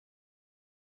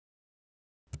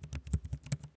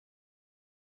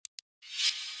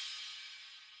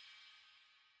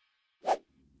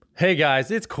Hey guys,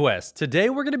 it's Quest.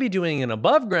 Today we're going to be doing an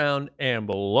above ground and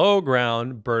below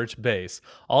ground birch base.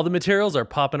 All the materials are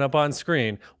popping up on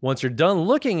screen. Once you're done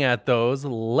looking at those,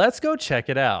 let's go check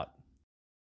it out.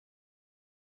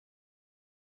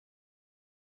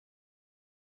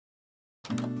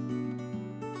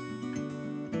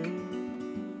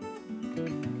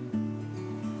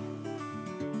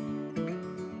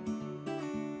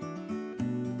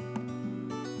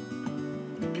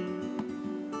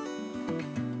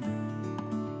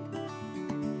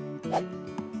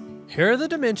 Here are the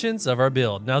dimensions of our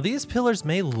build. Now these pillars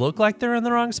may look like they're in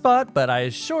the wrong spot, but I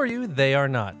assure you they are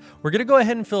not. We're gonna go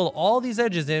ahead and fill all these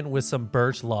edges in with some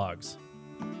birch logs.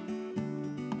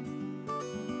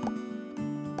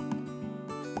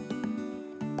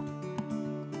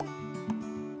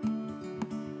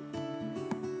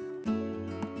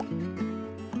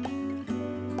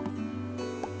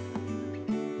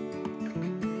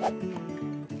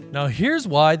 Now here's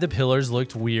why the pillars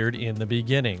looked weird in the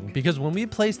beginning, because when we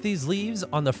place these leaves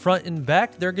on the front and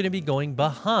back, they're going to be going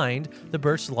behind the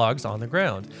birch logs on the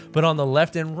ground. But on the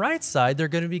left and right side, they're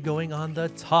going to be going on the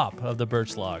top of the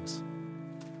birch logs.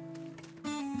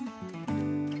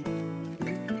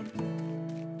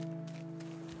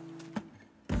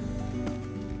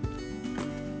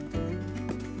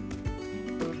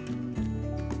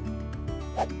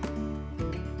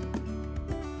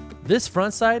 This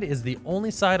front side is the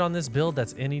only side on this build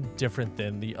that's any different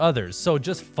than the others, so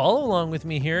just follow along with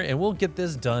me here and we'll get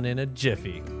this done in a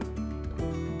jiffy.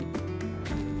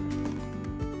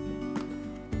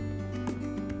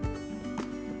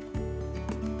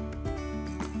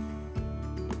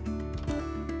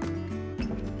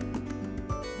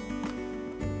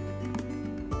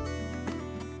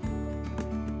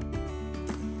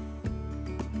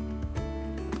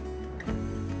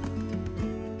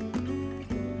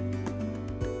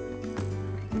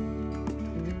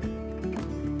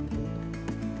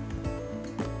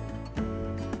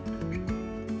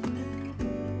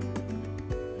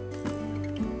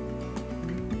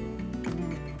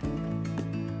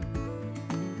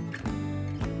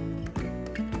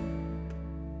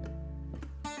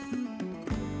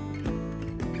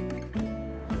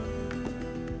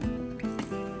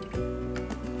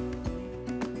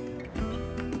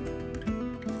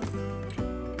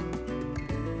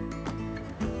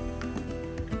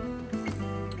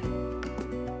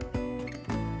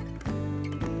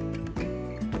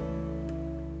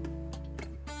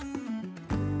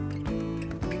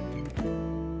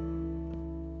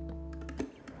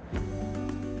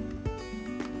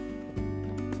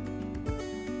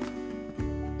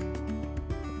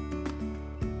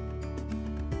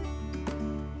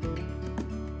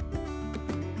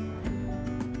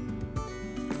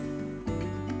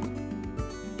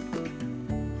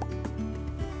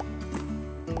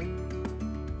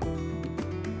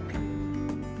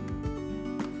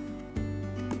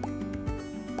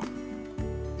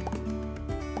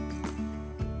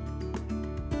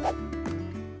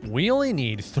 We only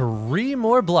need 3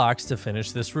 more blocks to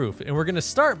finish this roof, and we're going to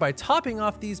start by topping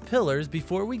off these pillars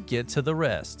before we get to the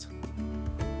rest.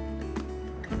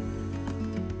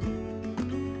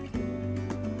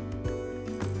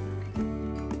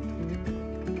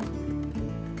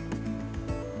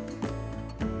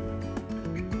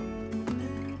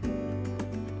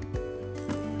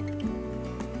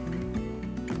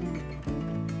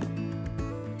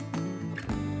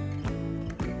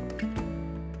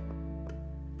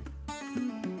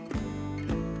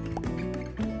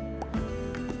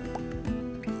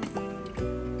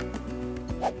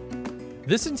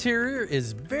 This interior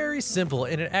is very simple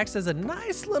and it acts as a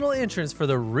nice little entrance for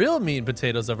the real meat and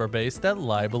potatoes of our base that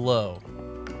lie below.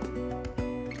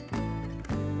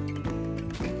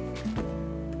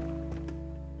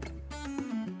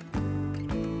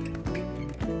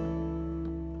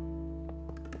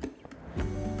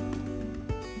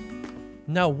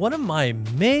 Now, one of my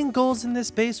main goals in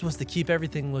this base was to keep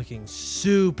everything looking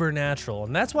super natural,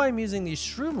 and that's why I'm using these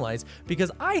shroom lights,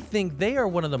 because I think they are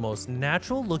one of the most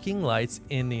natural looking lights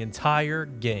in the entire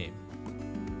game.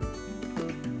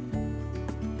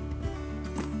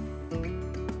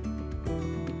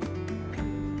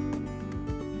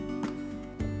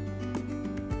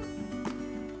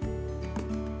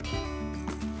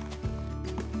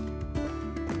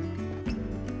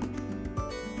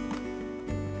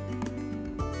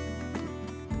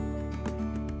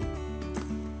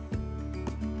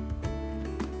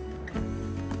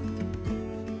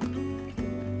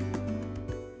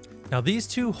 Now these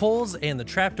 2 holes and the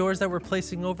trapdoors that we're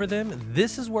placing over them,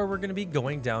 this is where we're going to be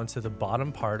going down to the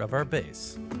bottom part of our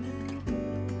base.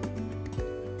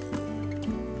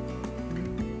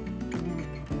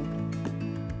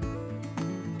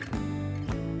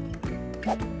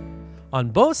 On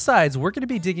both sides, we're going to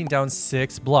be digging down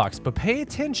 6 blocks, but pay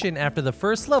attention after the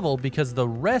first level because the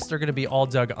rest are going to be all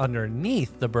dug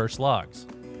underneath the birch logs.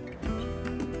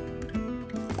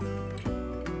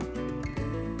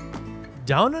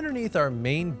 Down underneath our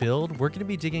main build, we're going to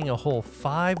be digging a hole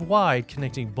 5 wide,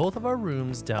 connecting both of our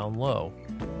rooms down low.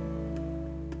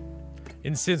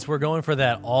 And since we're going for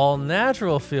that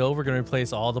all-natural feel, we're going to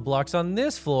replace all the blocks on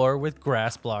this floor with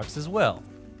grass blocks as well.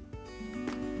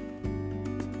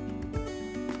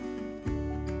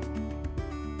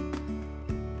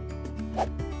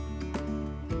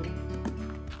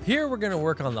 Here we're going to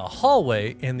work on the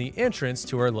hallway and the entrance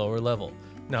to our lower level.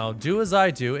 Now do as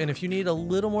I do, and if you need a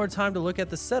little more time to look at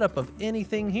the setup of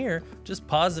anything here, just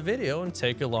pause the video and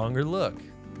take a longer look.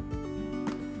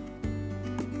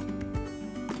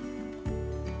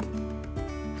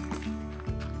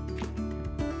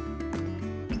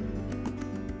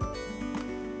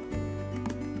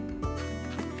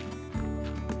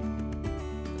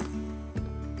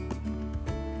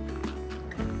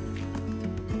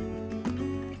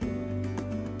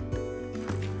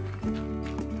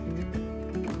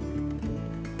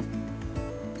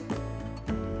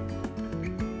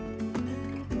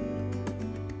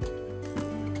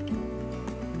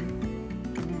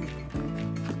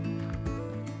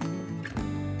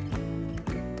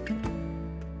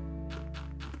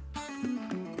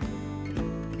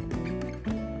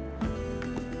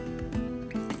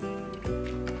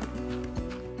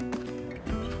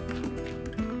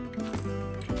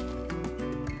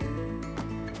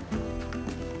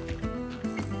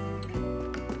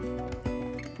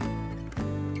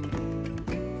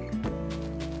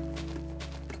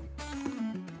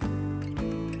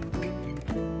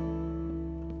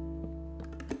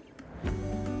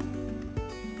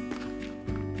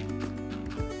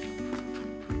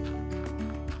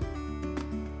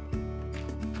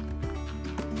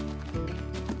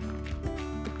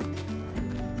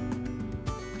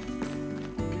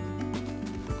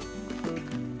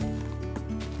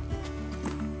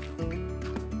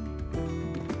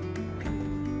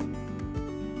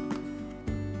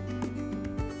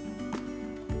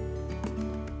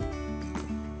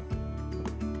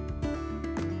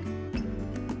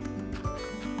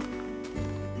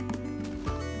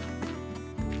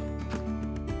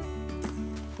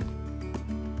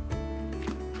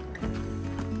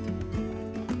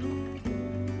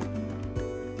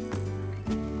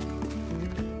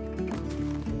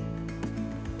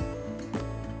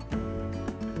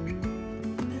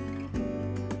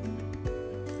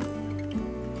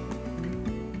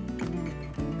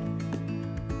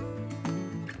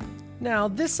 Now,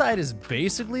 this side is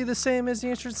basically the same as the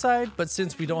entrance side, but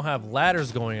since we don't have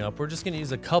ladders going up, we're just going to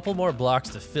use a couple more blocks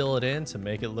to fill it in to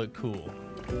make it look cool.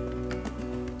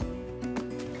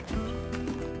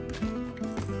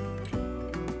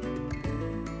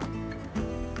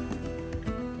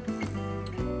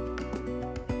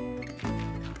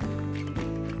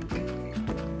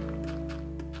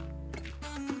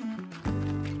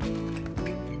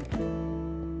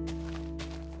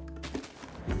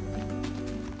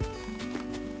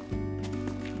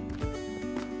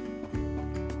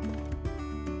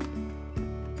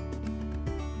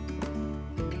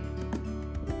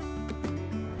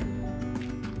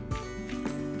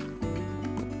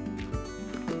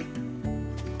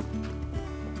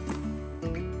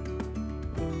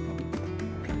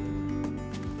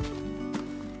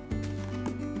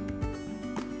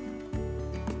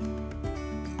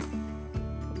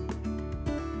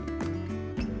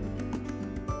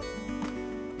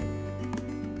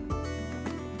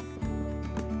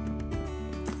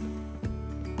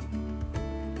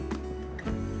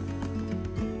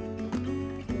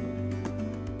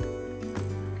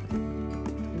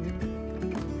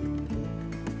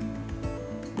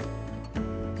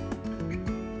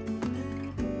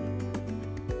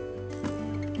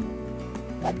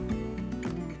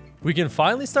 We can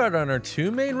finally start on our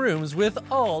 2 main rooms with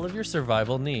all of your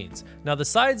survival needs. Now the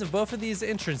sides of both of these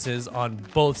entrances on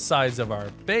both sides of our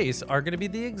base are going to be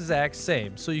the exact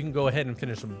same, so you can go ahead and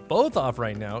finish them both off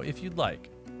right now if you'd like.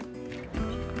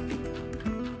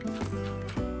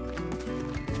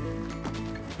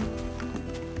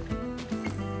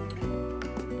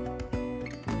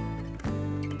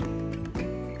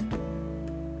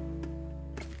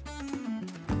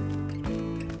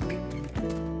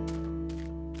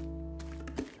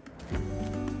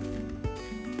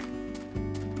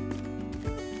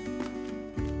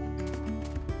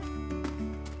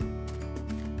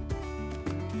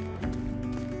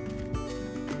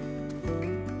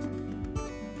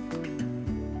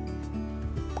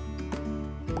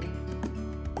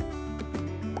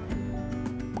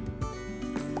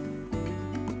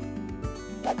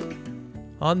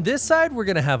 On this side, we're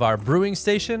going to have our brewing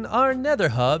station, our nether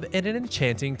hub, and an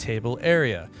enchanting table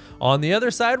area. On the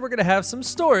other side, we're going to have some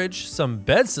storage, some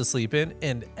beds to sleep in,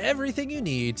 and everything you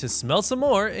need to smell some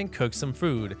more and cook some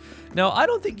food. Now, I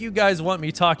don't think you guys want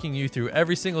me talking you through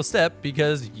every single step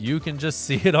because you can just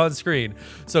see it on screen.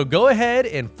 So go ahead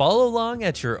and follow along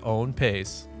at your own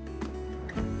pace.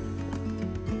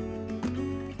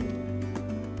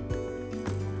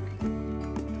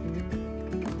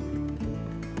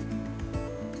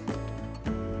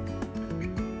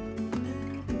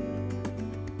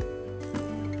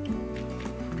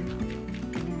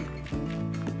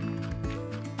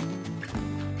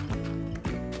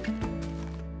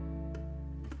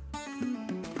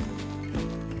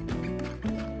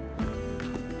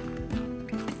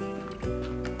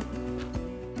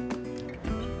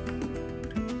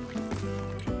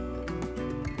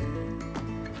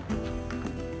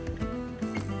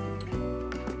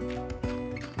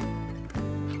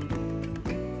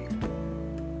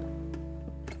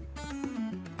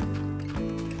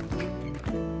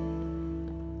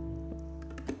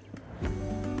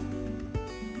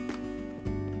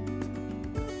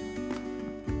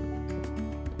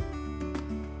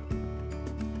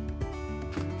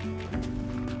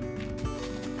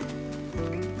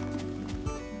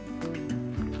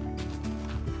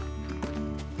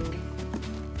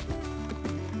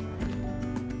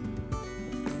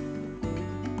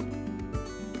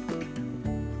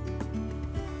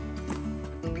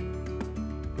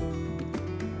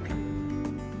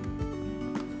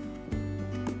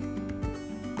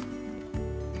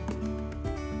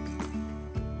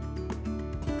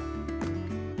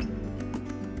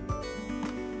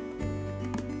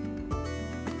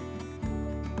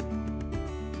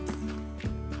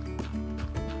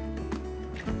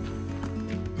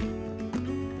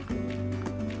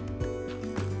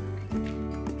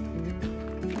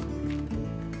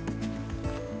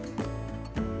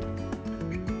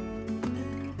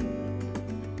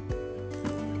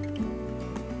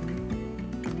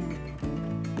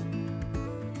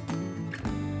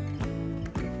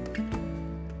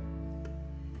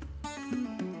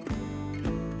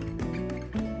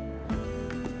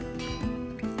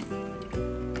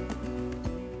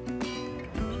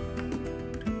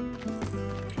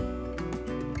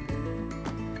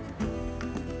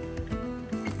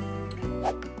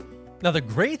 Now the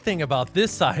great thing about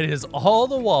this side is all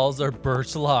the walls are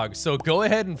birch logs, so go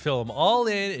ahead and fill them all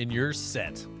in and you're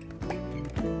set.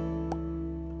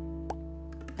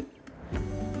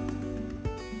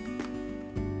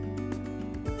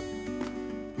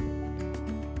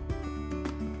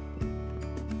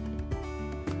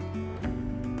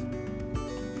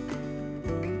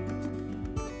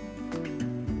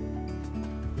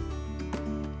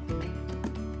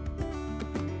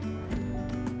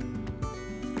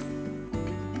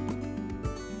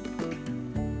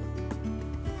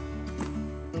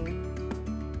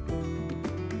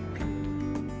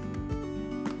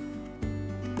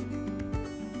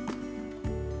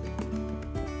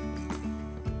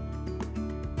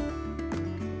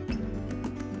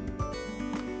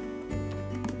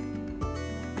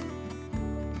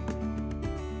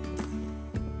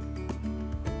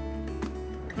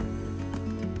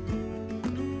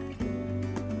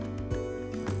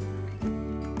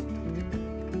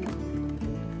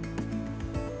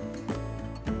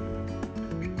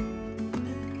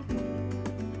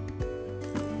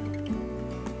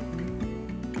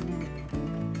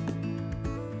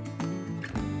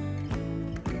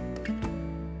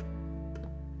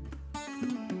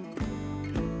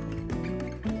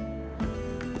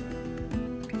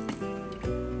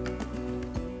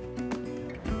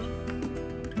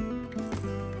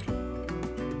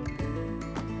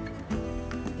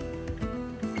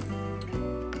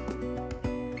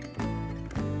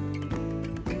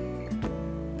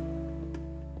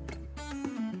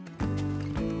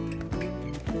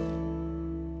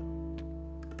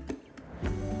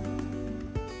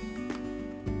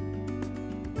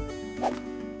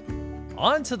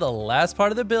 On to the last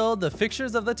part of the build, the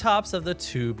fixtures of the tops of the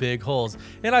two big holes.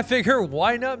 And I figure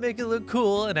why not make it look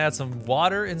cool and add some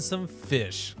water and some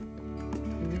fish.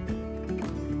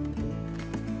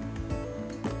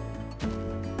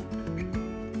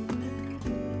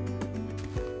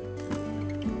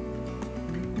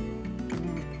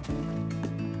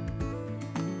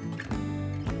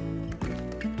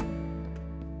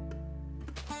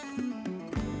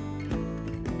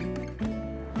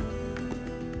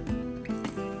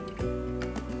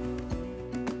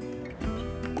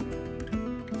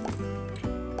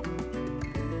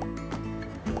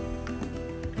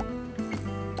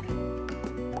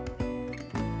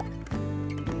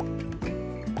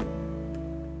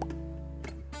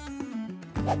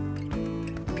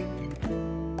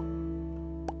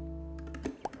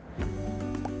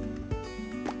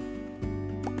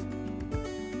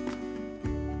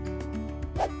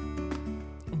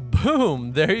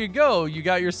 Boom, there you go. You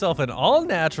got yourself an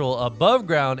all-natural above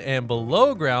ground and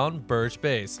below ground birch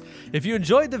base. If you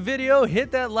enjoyed the video,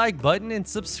 hit that like button and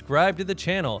subscribe to the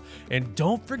channel. And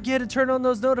don't forget to turn on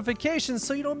those notifications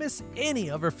so you don't miss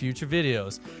any of our future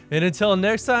videos. And until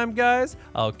next time, guys,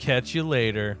 I'll catch you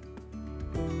later.